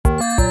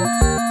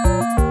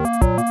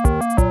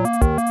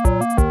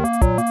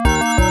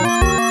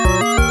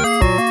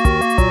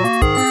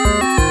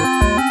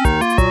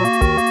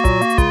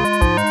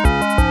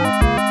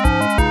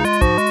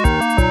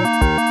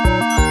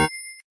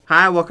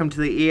Hi, welcome to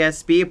the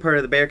ESB, part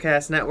of the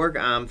Bearcast Network.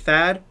 I'm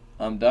Thad.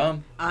 I'm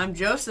Dom. I'm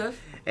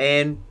Joseph.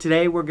 And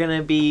today we're going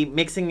to be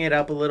mixing it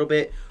up a little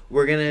bit.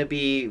 We're going to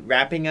be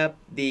wrapping up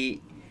the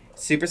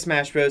Super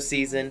Smash Bros.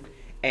 Season,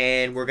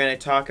 and we're going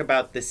to talk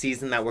about the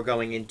season that we're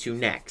going into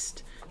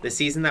next. The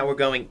season that we're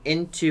going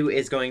into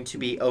is going to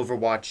be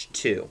Overwatch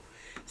 2.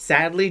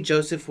 Sadly,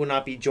 Joseph will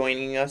not be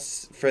joining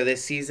us for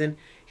this season.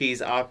 He's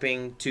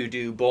opting to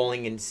do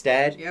bowling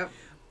instead. Yep.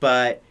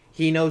 But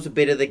he knows a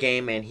bit of the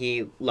game and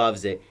he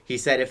loves it. He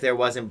said if there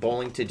wasn't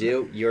bowling to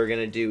do, you're going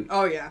to do...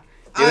 Oh, yeah.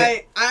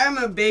 I'm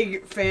a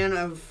big fan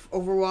of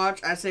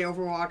Overwatch. I say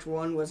Overwatch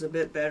 1 was a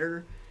bit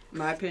better, in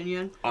my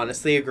opinion.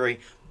 Honestly agree.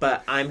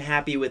 But I'm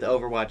happy with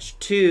Overwatch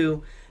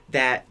 2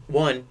 that,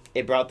 one,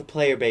 it brought the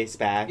player base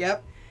back.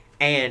 Yep.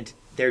 And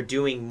they're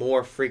doing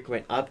more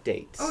frequent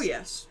updates. Oh,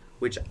 yes.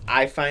 Which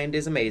I find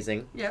is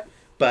amazing. Yep.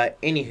 But,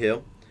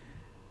 anywho,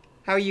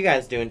 how are you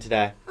guys doing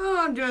today? Oh,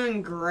 I'm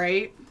doing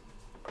great.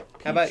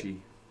 How about...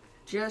 Peachy.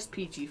 Just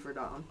peachy for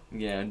Dom.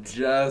 Yeah,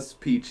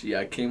 just peachy.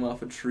 I came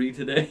off a tree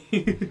today.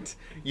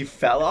 You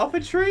fell off a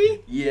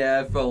tree?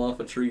 Yeah, I fell off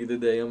a tree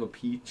today. I'm a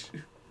peach.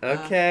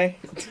 Okay.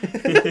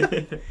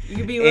 You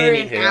could be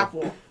wearing Anywho. an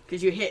apple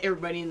because you hit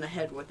everybody in the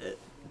head with it.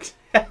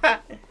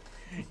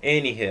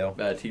 Anywho.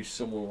 Gotta teach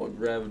someone what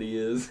gravity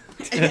is.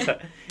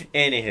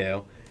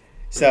 Anywho.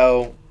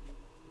 So,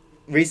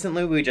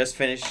 recently we just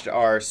finished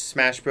our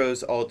Smash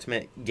Bros.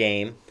 Ultimate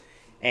game,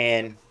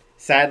 and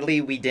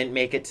sadly we didn't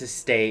make it to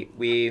state.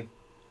 We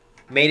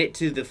made it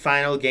to the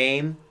final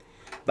game,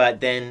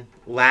 but then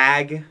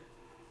lag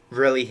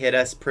really hit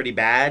us pretty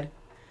bad.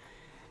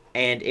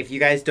 And if you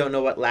guys don't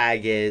know what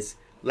lag is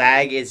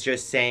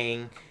just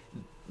saying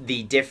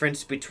the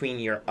difference between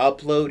your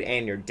upload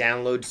and your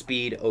download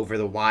speed over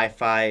the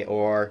Wi-Fi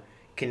or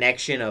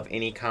connection of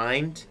any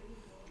kind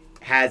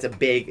has a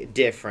big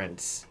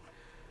difference.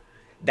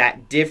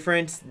 That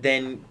difference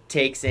then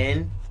takes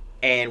in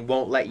and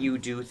won't let you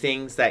do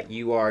things that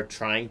you are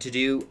trying to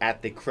do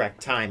at the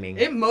correct timing.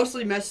 It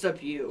mostly messed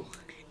up you.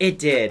 It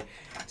did.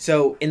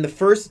 So in the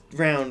first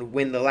round,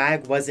 when the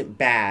lag wasn't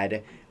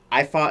bad,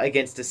 I fought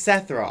against a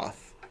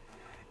Sephiroth.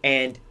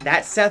 And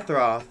that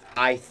Sephiroth,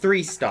 I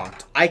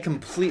 3-stocked. I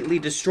completely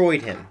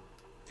destroyed him.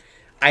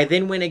 I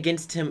then went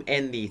against him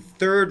in the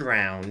third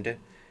round,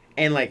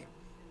 and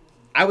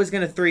I was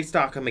going to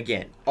 3-stock him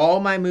again. All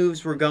my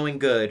moves were going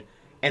good,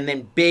 and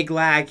then big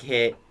lag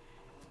hit,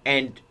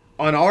 and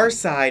on our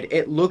side,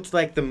 it looked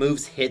like the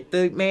moves hit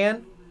the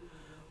man,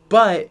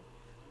 but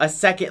a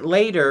second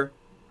later,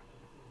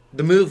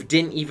 the move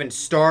didn't even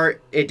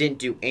start, it didn't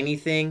do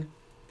anything,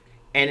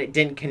 and it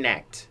didn't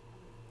connect.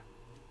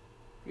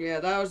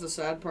 Yeah, that was the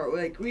sad part.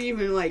 We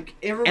even,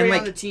 everybody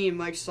on the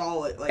team,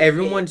 saw it.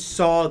 Everyone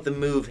saw the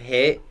move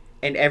hit,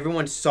 and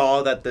everyone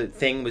saw that the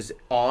thing was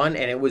on,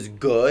 and it was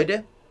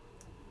good.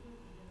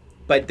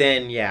 But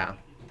then, yeah.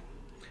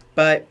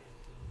 But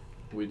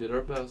We did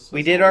our best.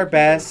 we did our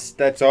best.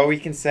 That's all we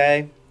can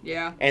say.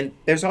 Yeah. And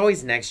there's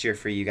always next year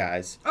for you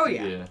guys. Oh,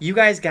 yeah. You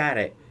guys got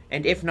it.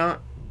 And if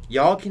not,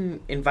 y'all can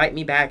invite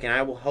me back, and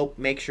I will help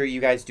make sure you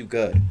guys do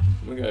good.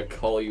 We're gonna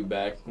call you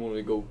back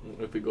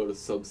if we go to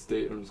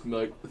sub-state. I'm just gonna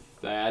be like,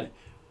 Thad,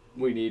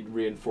 we need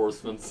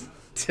reinforcements.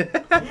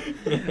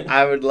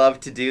 I would love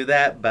to do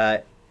that,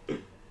 but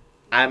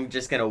I'm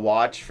just going to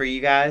watch for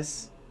you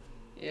guys.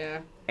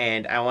 Yeah.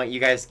 And I want you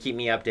guys to keep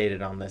me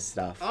updated on this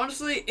stuff.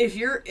 Honestly,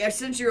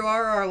 since you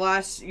are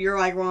you're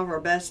one of our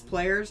best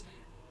players,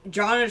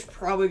 John is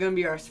probably going to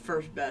be our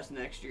first best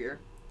next year.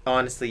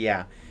 Honestly,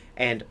 yeah.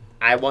 And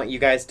I want you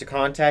guys to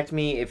contact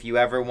me if you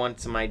ever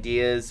want some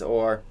ideas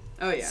or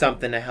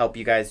something to help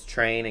you guys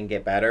train and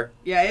get better.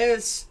 Yeah,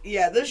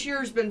 this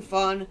year's been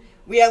fun.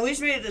 We at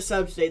least made it to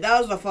sub-state. That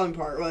was the fun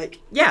part.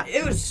 Yeah.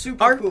 It was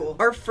super cool.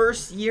 Our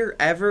first year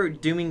ever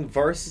doing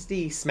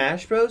varsity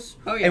Smash Bros.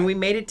 Oh, yeah. And we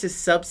made it to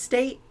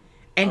sub-state,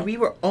 and we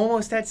were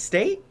almost at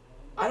state.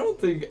 I don't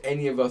think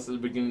any of us at the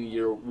beginning of the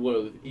year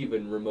would have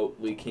even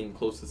remotely came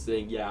close to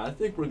saying, yeah, I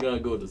think we're gonna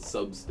go to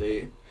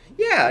sub-state.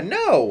 Yeah,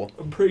 no.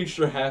 I'm pretty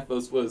sure half of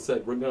us would have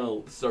said we're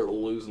going to start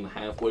losing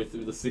halfway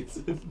through the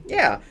season.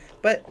 Yeah,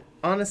 but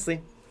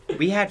honestly,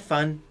 we had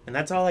fun, and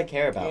that's all I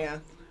care about. Yeah.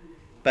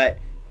 But,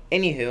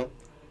 anywho,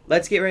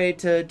 let's get ready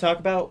to talk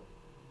about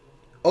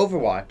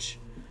Overwatch.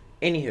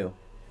 Anywho,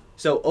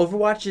 so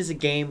Overwatch is a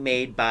game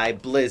made by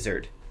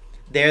Blizzard.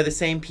 They're the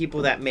same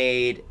people that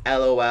made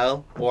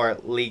LOL, or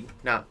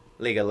not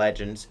League of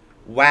Legends,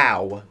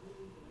 WoW,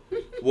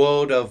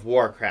 World of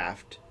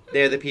Warcraft.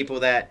 They're the people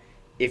that,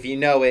 if you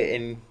know it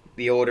in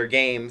the older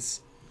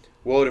games,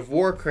 World of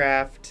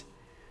Warcraft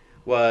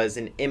was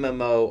an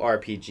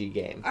MMORPG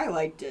game. I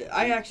liked it.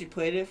 I actually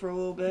played it for a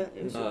little bit.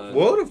 It was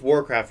World of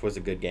Warcraft was a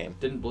good game.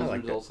 Didn't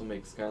Blizzard it. also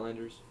make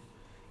Skylanders?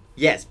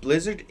 Yes,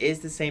 Blizzard is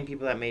the same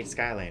people that made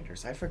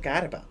Skylanders. I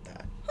forgot about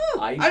that.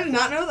 I did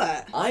not know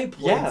that. I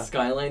played Yeah.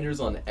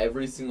 Skylanders on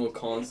every single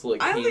console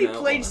it I came only out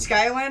played on.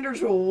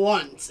 Skylanders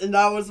once, and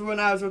that was when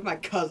I was with my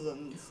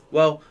cousins.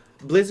 Well,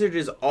 Blizzard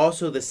is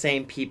also the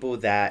same people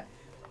that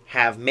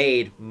have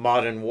made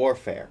Modern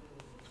Warfare.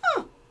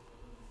 Huh.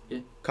 Yeah.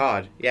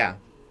 COD, yeah.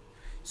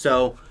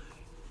 So,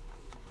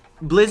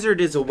 Blizzard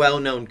is a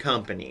well-known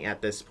company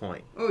at this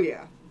point. Oh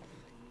yeah.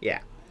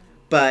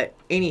 But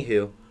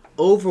anywho,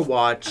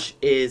 Overwatch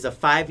is a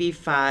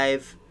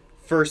 5v5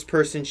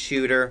 first-person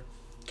shooter,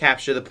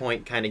 capture the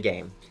point kind of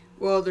game.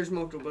 Well, there's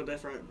multiple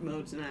different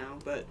modes now,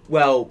 but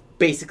Well,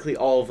 basically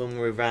all of them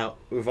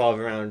revolve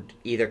around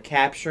either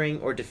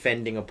capturing or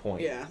defending a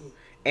point. yeah,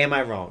 Am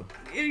I wrong?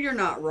 you're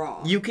not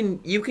wrong. You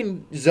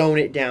can zone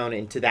it down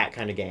into that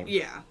kind of game.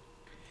 Yeah.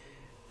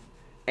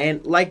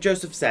 And like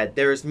Joseph said,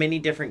 there's many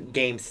different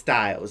game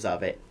styles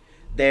of it.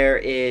 There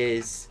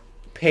is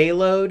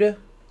payload,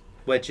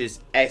 which is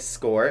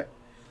escort.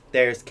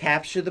 There's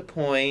capture the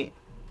point.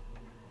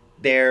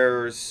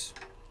 There's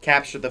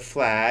capture the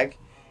flag,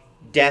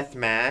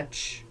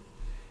 deathmatch,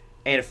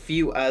 and a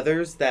few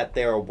others that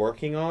they're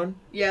working on.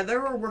 Yeah, they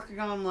were working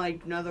on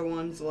like another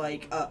ones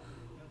like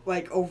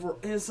over.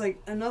 It's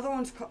like another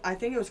one's. I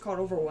think it was called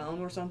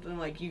Overwhelm or something.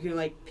 Like you can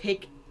like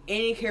pick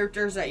any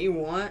characters that you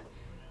want,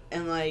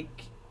 and like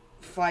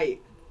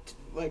fight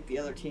like the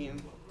other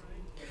team.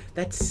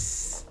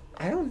 That's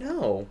I don't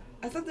know.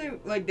 I thought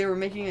they were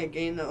making a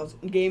game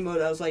mode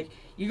that was like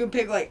you can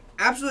pick like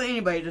absolutely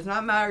anybody. It does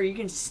not matter. You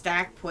can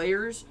stack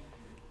players,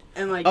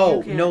 and like Oh,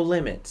 you can, no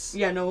limits.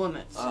 Yeah, no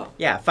limits. Oh.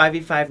 Yeah,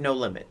 5v5 no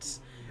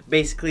limits.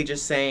 Basically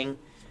just saying,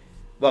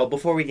 well,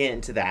 before we get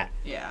into that,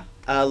 Yeah.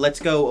 let's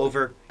go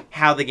over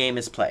how the game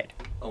is played.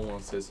 I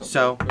want to say something.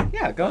 So, real quick.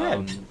 yeah, go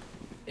ahead.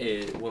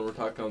 When we're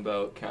talking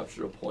about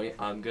capture a point,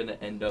 I'm gonna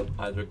end up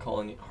either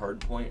calling it hard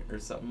point or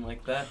something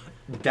like that.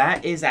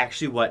 That is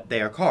actually what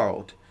they are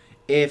called.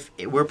 If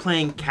we're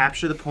playing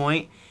capture the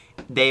point,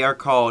 they are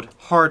called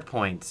hard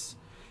points.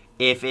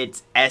 If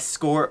it's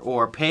escort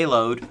or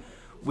payload,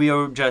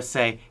 we'll just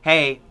say,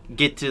 hey,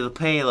 get to the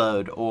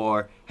payload,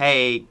 or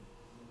hey,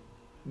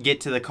 get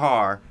to the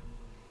car.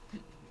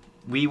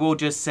 We will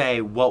just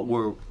say what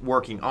we're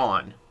working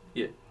on.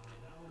 Yeah.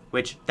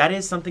 Which, that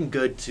is something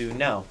good to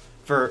know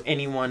for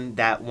anyone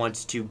that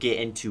wants to get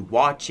into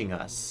watching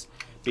us.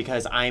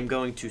 Because I'm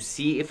going to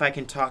see if I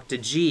can talk to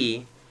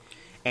G,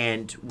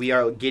 and we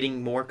are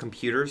getting more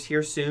computers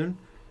here soon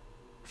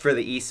for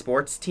the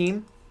esports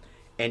team.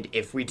 And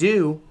if we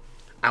do,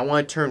 I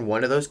want to turn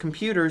one of those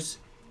computers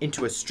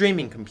into a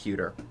streaming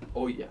computer.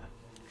 Oh yeah.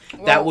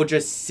 That will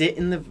just sit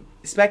in the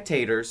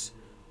spectators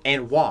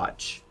and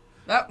watch.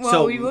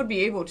 We would be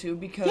able to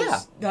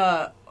because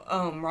the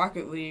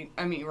Rocket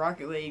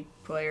League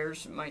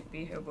players might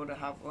be able to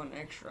have one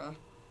extra.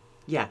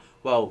 Yeah,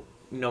 well,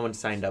 no one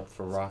signed up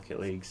for Rocket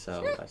League,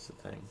 so that's the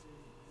thing.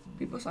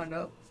 People signed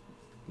up.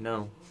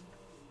 No.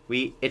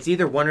 It's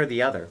either one or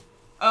the other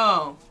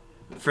Oh.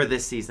 for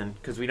this season,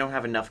 because we don't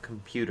have enough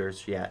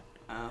computers yet.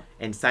 Oh.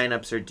 And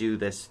sign-ups are due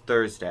this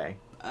Thursday.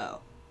 Oh.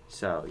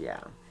 So,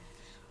 yeah.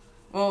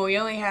 Well, we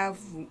only have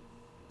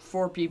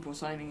 4 people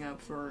signing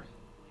up for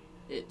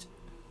it.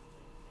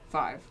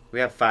 5. We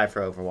have 5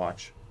 for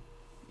Overwatch.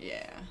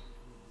 Yeah.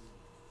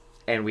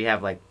 And we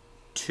have,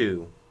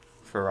 2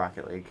 for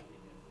Rocket League.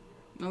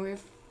 No, we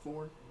have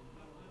 4.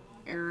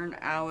 Aaron,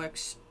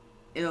 Alex,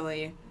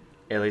 Illy.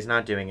 Illy's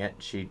not doing it.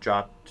 She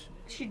dropped...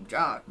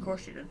 Of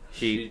course she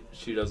did.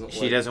 She doesn't.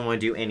 She doesn't want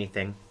to do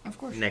anything Of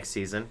course. next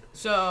season.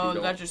 So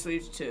that just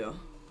leaves 2.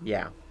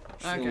 Yeah.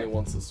 She only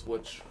wants to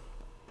switch.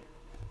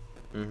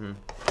 Mm-hmm.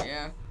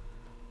 Yeah.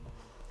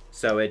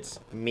 So it's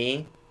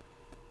me,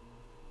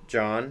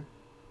 John,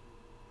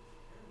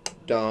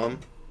 Dom,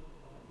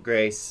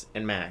 Grace,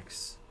 and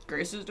Max.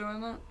 Grace is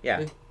doing that?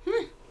 Yeah.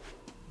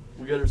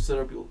 We got her set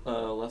up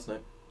last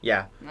night.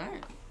 Yeah.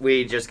 Alright.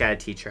 We just gotta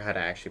teach her how to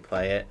actually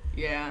play it.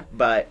 Yeah.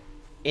 But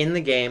in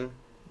the game,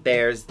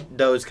 there's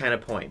those kind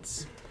of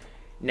points.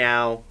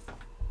 Now,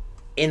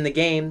 in the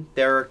game,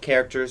 there are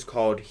characters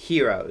called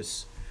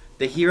heroes.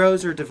 The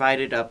heroes are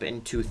divided up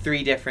into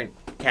 3 different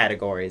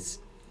categories: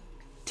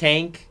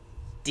 tank,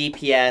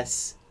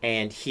 DPS,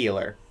 and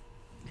healer.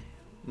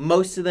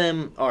 Most of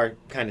them are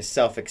kind of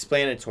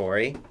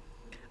self-explanatory.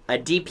 A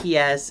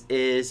DPS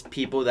is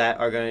people that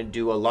are going to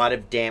do a lot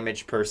of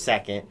damage per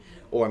second,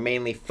 or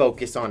mainly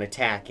focus on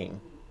attacking.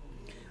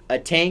 A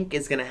tank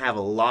is going to have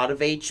a lot of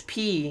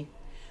HP,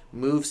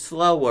 move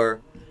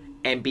slower,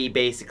 and be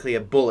basically a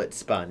bullet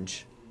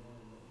sponge.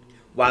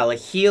 While a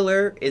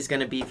healer is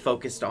going to be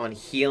focused on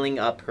healing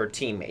up her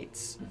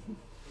teammates.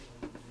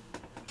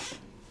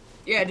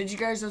 Yeah, did you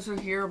guys also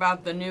hear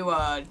about the new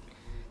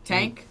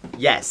tank?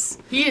 Yes.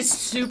 He is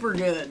super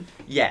good.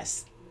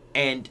 Yes.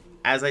 And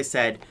as I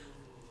said,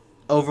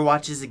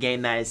 Overwatch is a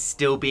game that is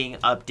still being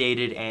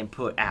updated and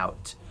put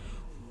out.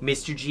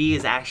 Mr. G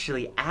is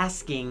actually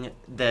asking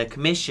the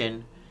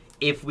commission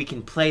if we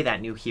can play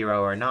that new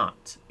hero or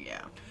not.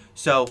 Yeah.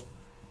 So,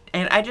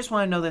 and I just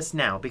want to know this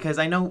now, because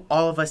I know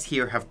all of us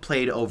here have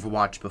played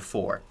Overwatch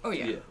before. Oh,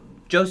 yeah.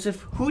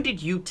 Joseph, who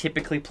did you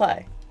typically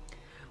play?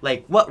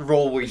 What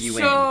role were you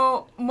in?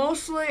 So,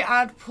 mostly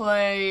I'd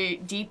play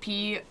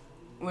DP,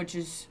 which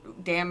is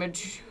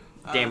damage.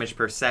 Damage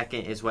per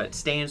second is what it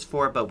stands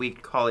for, but we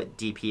call it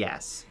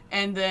DPS.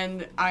 And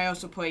then I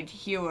also played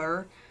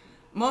healer.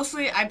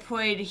 Mostly I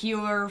played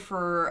healer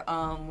for,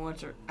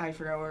 I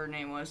forgot what her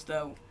name was,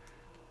 the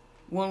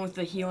one with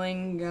the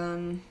healing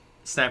gun.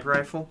 sniper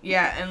rifle?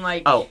 Yeah, and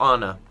like Oh,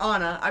 Ana.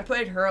 Anna, I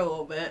played her a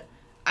little bit.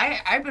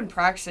 I've been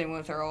practicing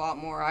with her a lot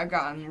more. I've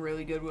gotten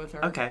really good with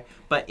her. Okay,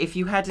 but if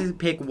you had to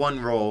pick one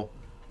role,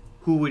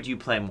 who would you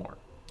play more?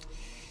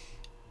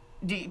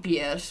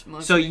 DPS.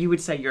 Mostly. So you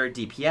would say you're a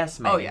DPS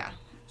main. Oh yeah.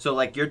 So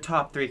like your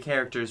top 3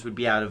 characters would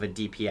be out of a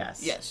DPS.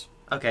 Yes.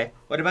 Okay.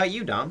 What about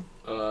you, Dom?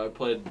 I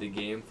played the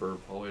game for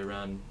probably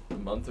around a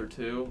month or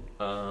two.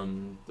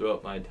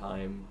 Throughout my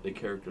time, the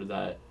character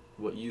that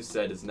what you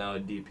said is now a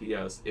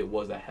DPS, it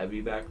was a heavy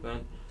back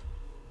then.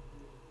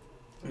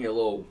 A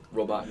little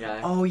robot guy.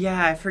 Oh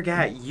yeah, I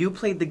forgot. You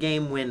played the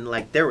game when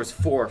like there was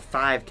 4 or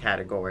 5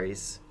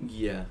 categories.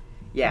 Yeah.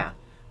 Yeah.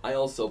 I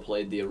also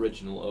played the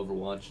original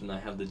Overwatch, and I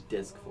have the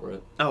disc for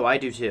it. Oh, I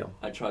do too.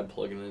 I tried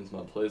plugging it into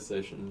my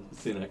PlayStation,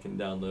 seeing I can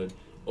download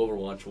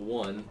Overwatch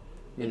 1.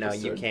 No,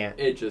 you can't.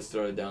 It just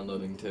started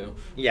downloading too.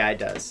 Yeah, it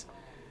does.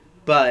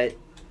 But,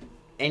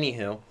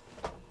 anywho,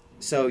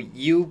 so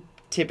you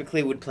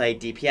typically would play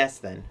DPS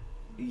then?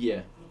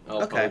 Yeah. I'll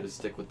Okay. probably just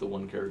stick with the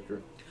one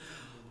character.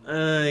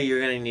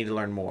 You're gonna need to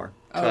learn more.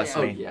 Trust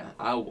Oh me. yeah,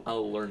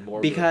 I'll learn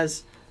more.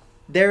 Because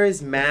there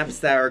is maps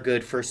that are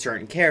good for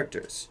certain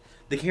characters.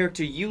 The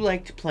character you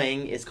liked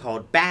playing is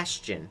called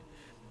Bastion.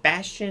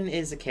 Bastion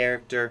is a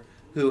character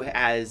who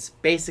has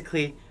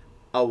basically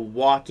a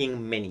walking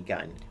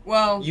minigun.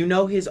 Well, You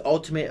know his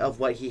ultimate of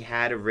what he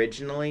had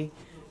originally,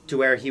 to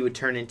where he would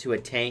turn into a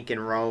tank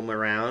and roam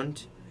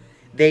around?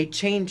 They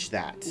changed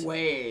that.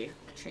 way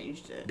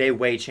changed it. They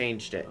way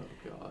changed it.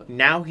 Oh god.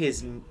 Now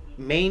his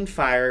main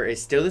fire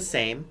is still the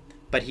same,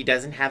 but he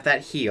doesn't have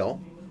that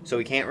heal, so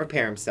he can't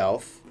repair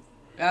himself.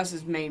 That's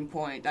his main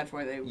point. That's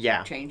why they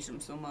Yeah. changed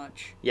him so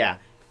much. Yeah.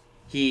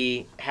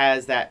 He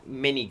has that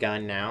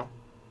minigun now.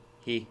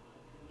 He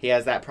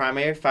has that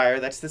primary fire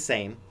that's the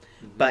same,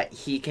 but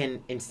he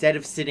can, instead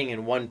of sitting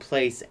in one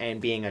place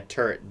and being a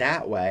turret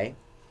that way,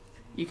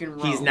 You can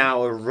roam. he's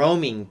now a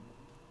roaming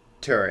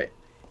turret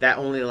that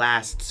only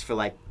lasts for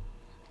like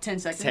 10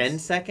 seconds. 10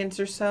 seconds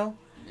or so.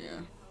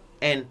 Yeah.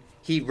 And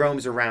he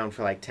roams around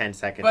for like 10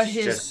 seconds. But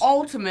his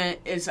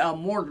ultimate is a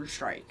mortar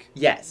strike.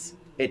 Yes.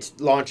 It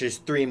launches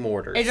 3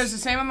 mortars. It does the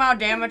same amount of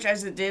damage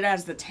as it did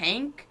as the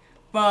tank,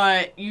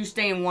 but you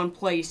stay in one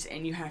place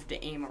and you have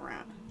to aim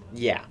around.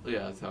 Yeah. Yeah,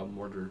 that's how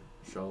mortar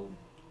shell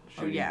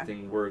Oh, shooting yeah.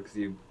 thing works.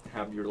 You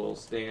have your little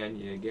stand,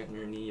 you get on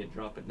your knee, you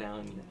drop it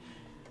down, you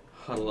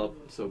huddle up,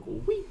 so cool.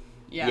 Whee!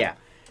 Yeah.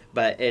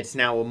 But it's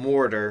now a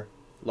mortar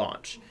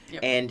launch. Yep.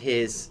 And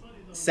his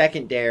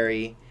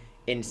secondary,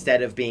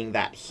 instead of being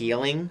that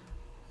healing,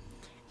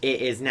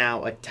 it is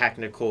now a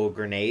technical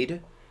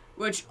grenade.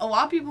 Which a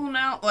lot of people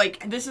now,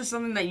 like, this is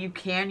something that you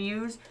can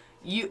use.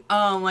 You,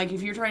 like,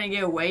 if you're trying to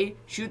get away,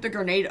 shoot the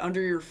grenade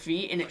under your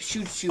feet and it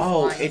shoots you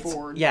flying it's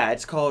forward.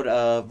 it's called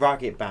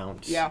rocket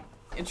bounce. Yeah.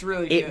 It's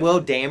really It good. will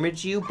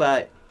damage you,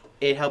 but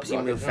it helps you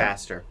Rocket move jump.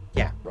 faster.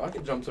 Yeah.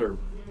 Rocket jumps are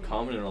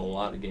common in a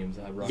lot of games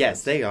that have rockets.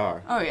 Yes, they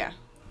are. Oh, yeah.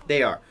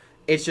 They are.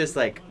 It's just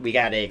like we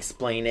got to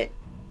explain it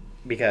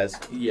because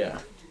Yeah.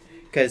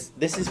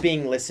 this is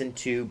being listened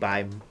to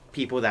by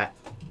people that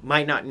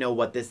might not know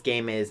what this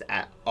game is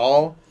at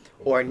all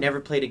or never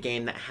played a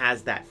game that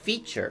has that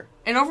feature.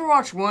 In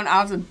Overwatch 1,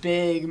 I was a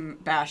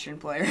big Bastion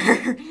player.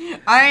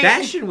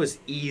 Bastion was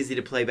easy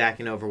to play back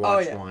in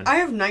Overwatch 1. I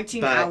have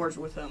 19 but- hours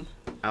with him.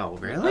 Oh, I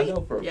really?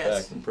 know for a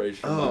Yes. fact, I'm pretty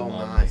sure Oh, my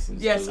mom my.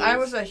 listens Yes, to I this.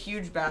 was a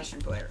huge Bastion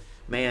player.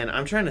 Man,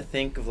 I'm trying to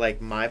think of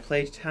like my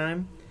play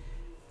time.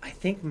 I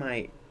think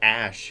my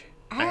Ash.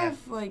 I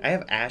have like I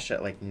have Ash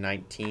at like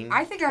 19,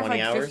 I think I have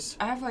 20 like hours.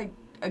 I have like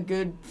a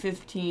good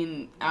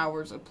 15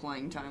 hours of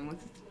playing time with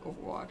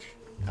Overwatch.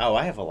 Oh,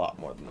 I have a lot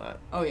more than that.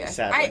 Oh yeah.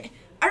 Sadly.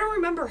 I don't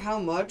remember how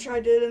much I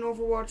did in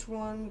Overwatch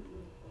 1.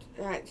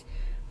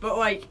 But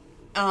like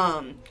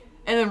and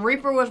then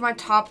Reaper was my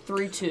top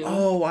 3 too.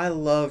 Oh, I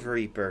love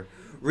Reaper.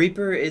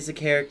 Reaper is a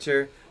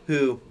character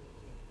who,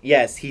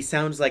 yes, he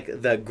sounds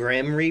like the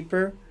Grim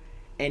Reaper,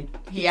 and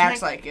he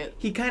acts like it.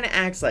 He kind of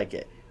acts like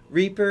it.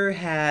 Reaper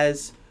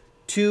has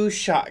 2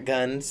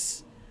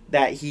 shotguns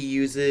that he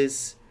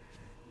uses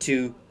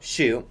to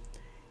shoot.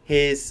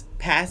 His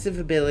passive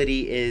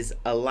ability is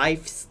a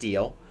life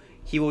steal.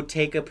 He will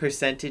take a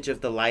percentage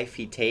of the life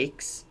he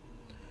takes.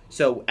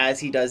 So as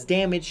he does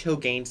damage, he'll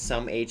gain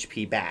some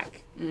HP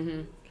back.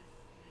 Mm-hmm.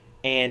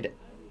 And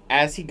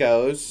as he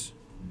goes,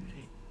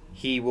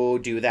 he will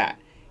do that.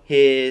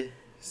 His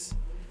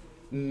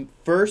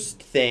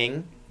first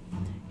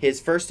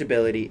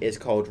ability is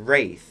called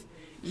Wraith.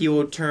 He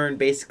will turn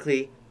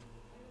basically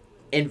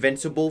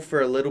invincible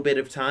for a little bit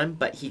of time,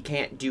 but he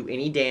can't do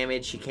any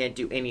damage. He can't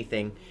do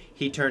anything.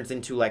 He turns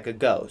into like a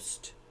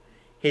ghost.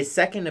 His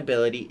second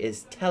ability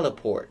is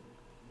Teleport,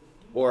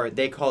 or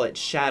they call it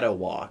Shadow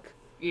Walk.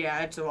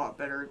 Yeah, it's a lot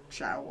better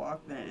Shadow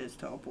Walk than it is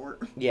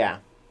Teleport. Yeah.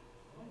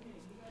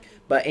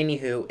 But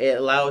anywho, it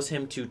allows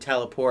him to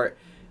teleport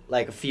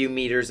like a few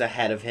meters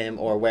ahead of him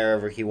or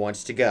wherever he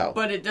wants to go.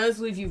 But it does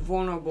leave you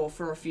vulnerable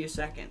for a few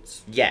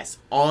seconds. Yes,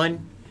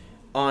 on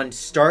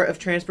start of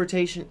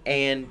transportation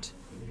and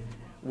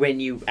when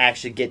you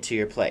actually get to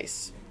your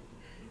place.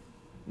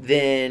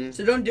 Then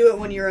So don't do it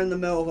when you're in the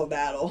middle of a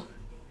battle.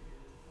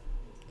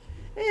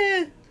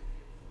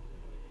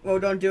 Well,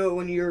 don't do it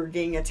when you're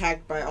getting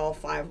attacked by all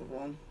 5 of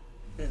them.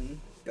 And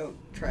don't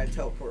try to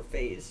teleport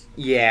phase.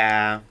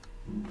 Yeah.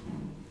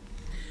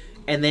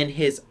 And then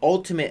his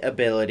ultimate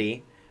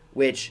ability,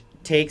 which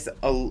takes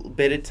a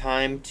bit of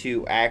time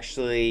to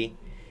actually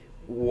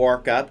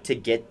work up to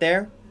get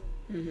there,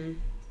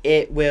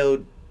 it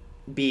will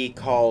be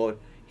called,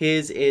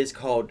 his is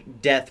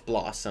called Death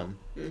Blossom.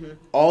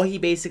 All he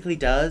basically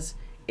does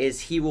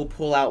is he will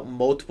pull out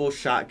multiple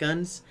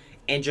shotguns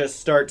and just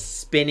start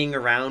spinning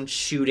around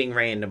shooting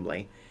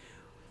randomly.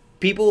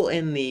 People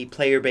in the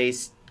player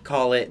base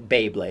call it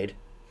Beyblade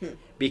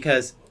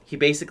because he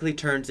basically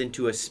turns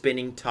into a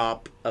spinning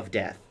top of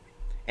death.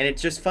 And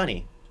it's just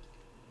funny.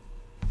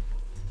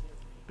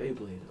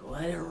 Beyblade,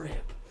 let it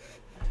rip.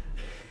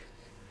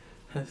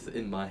 That's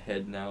in my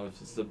head now. It's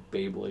just a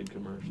Beyblade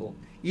commercial.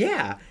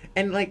 Yeah,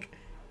 and like,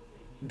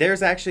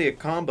 there's actually a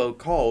combo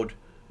called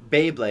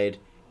Beyblade.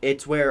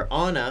 It's where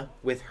Anna,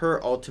 with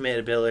her ultimate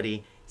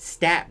ability,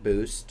 Stat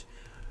Boost,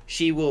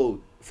 she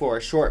will, for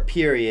a short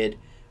period,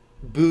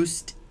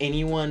 boost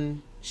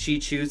anyone she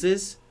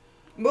chooses.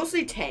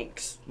 Mostly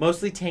tanks.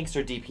 Mostly tanks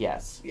or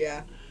DPS.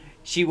 Yeah.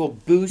 She will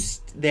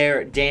boost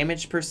their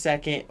damage per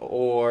second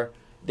or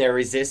their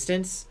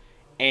resistance,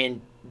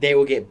 and they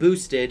will get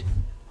boosted,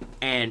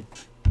 and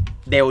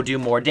they will do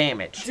more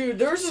damage. Dude,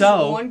 there's this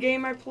one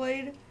game I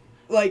played,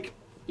 like,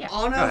 Yeah,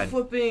 Anna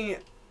flipping,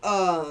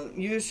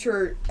 used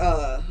her,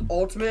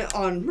 ultimate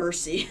on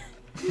Mercy.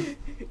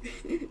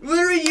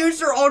 Literally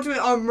used her ultimate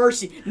on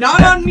Mercy.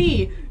 Not on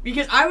me,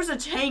 because I was a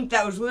tank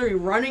that was literally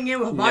running in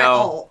with my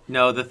ult.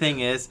 No, the thing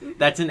is,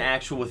 that's an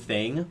actual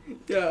thing.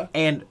 Yeah.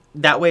 And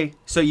that way,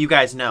 so you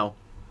guys know,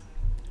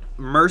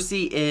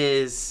 Mercy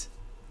is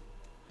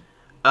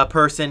a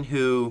person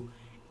who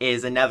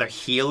is another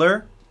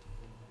healer.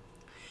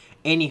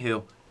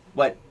 Anywho,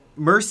 what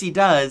Mercy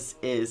does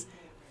is,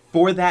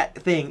 for that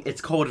thing,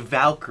 it's called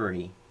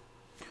Valkyrie.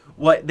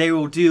 What they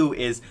will do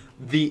is,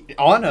 the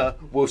Anna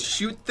will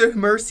shoot the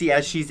Mercy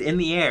as she's in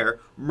the air.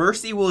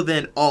 Mercy will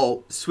then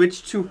ult,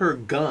 switch to her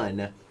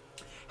gun,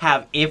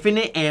 have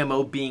infinite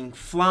ammo being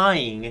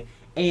flying,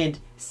 and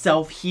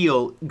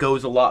self-heal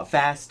goes a lot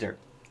faster.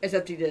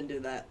 Except he didn't do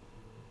that.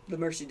 The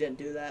Mercy didn't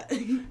do that.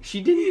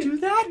 She didn't do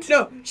that?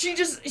 No, Anna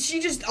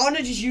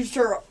just used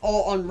her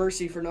ult on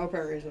Mercy for no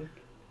apparent reason.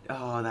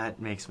 Oh, that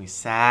makes me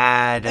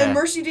sad. And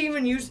Mercy didn't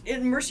even use,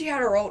 and Mercy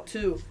had her ult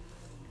too.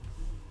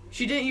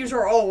 She didn't use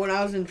her ult when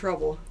I was in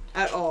trouble.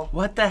 At all.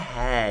 What the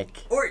heck?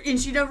 And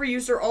she never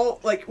used her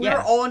ult. Like, we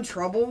were all in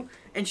trouble,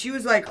 and she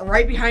was, like,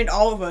 right behind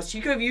all of us. She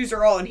could have used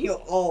her ult and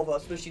healed all of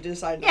us, but she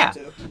decided not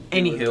to.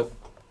 Anywho,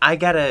 I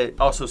gotta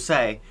also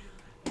say,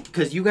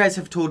 because you guys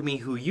have told me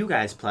who you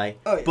guys play.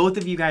 Oh, yeah. Both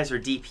of you guys are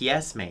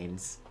DPS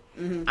mains.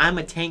 I'm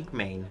a tank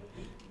main.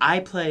 I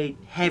play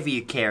heavy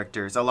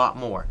characters a lot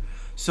more.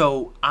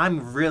 So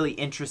I'm really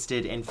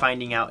interested in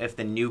finding out if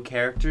the new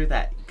character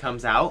that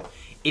comes out,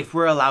 if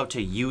we're allowed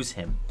to use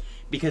him.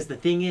 Because the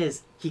thing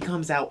is, he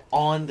comes out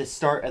on the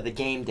start of the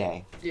game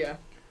day. Yeah.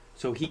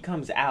 So he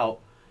comes out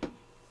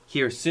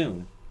here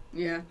soon.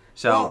 Yeah.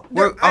 So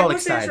we're all excited. I will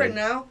say this right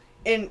now,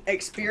 in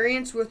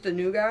experience with the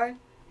new guy,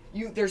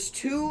 there's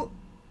two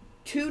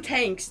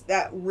tanks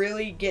that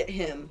really get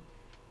him.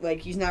 Like,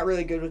 he's not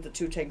really good with the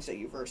 2 tanks that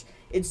you verse.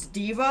 It's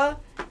D.Va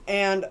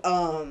and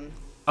I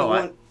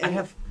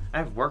have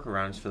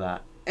workarounds for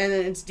that. And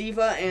then it's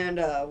D.Va and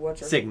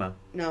what's her Sigma.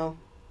 No.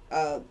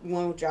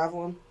 One with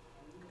Javelin.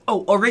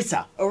 Oh,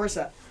 Orisa.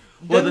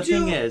 Well, the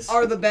thing is,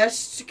 are the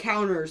best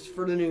counters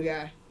for the new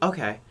guy.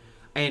 Okay,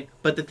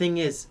 but the thing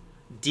is,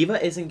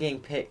 D.Va isn't getting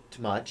picked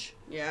much.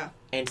 Yeah.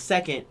 And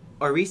second,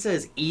 Orisa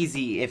is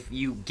easy if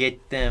you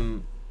get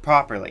them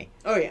properly.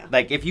 Oh yeah.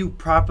 Like if you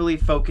properly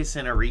focus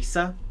in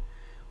Orisa,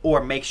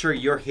 or make sure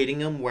you're hitting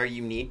them where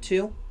you need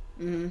to.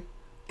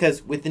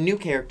 Because with the new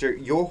character,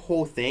 your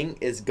whole thing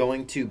is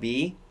going to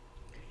be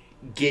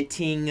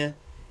getting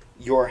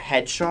your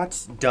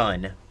headshots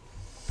done.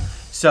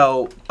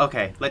 So,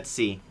 okay, let's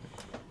see.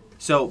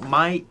 So,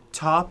 my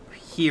top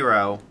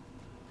hero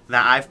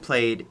that I've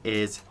played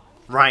is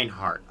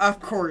Reinhardt.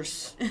 Of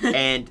course.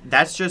 And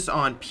that's just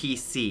on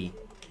PC.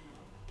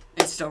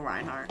 It's still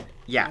Reinhardt.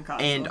 Yeah,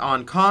 and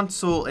on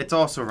console, it's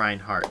also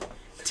Reinhardt.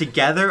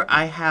 Together,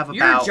 I have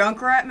about... You're a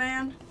Junkrat,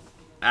 man?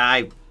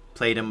 I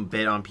played him a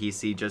bit on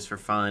PC just for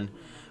fun.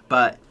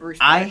 But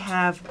Respect.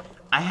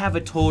 I have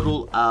a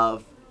total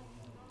of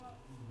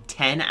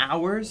 10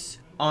 hours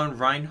on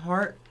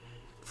Reinhardt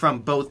from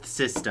both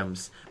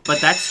systems. But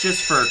that's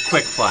just for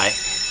quick play.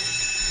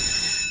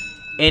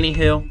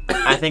 Anywho,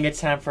 I think it's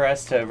time for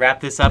us to wrap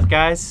this up,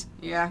 guys.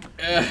 Yeah.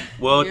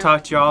 We'll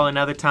talk to y'all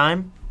another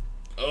time.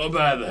 Oh,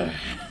 bye.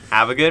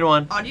 Have a good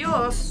one.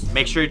 Adios.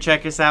 Make sure to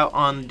check us out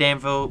on the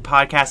Danville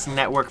Podcasting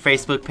Network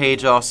Facebook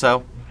page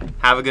also.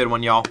 Have a good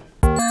one, y'all.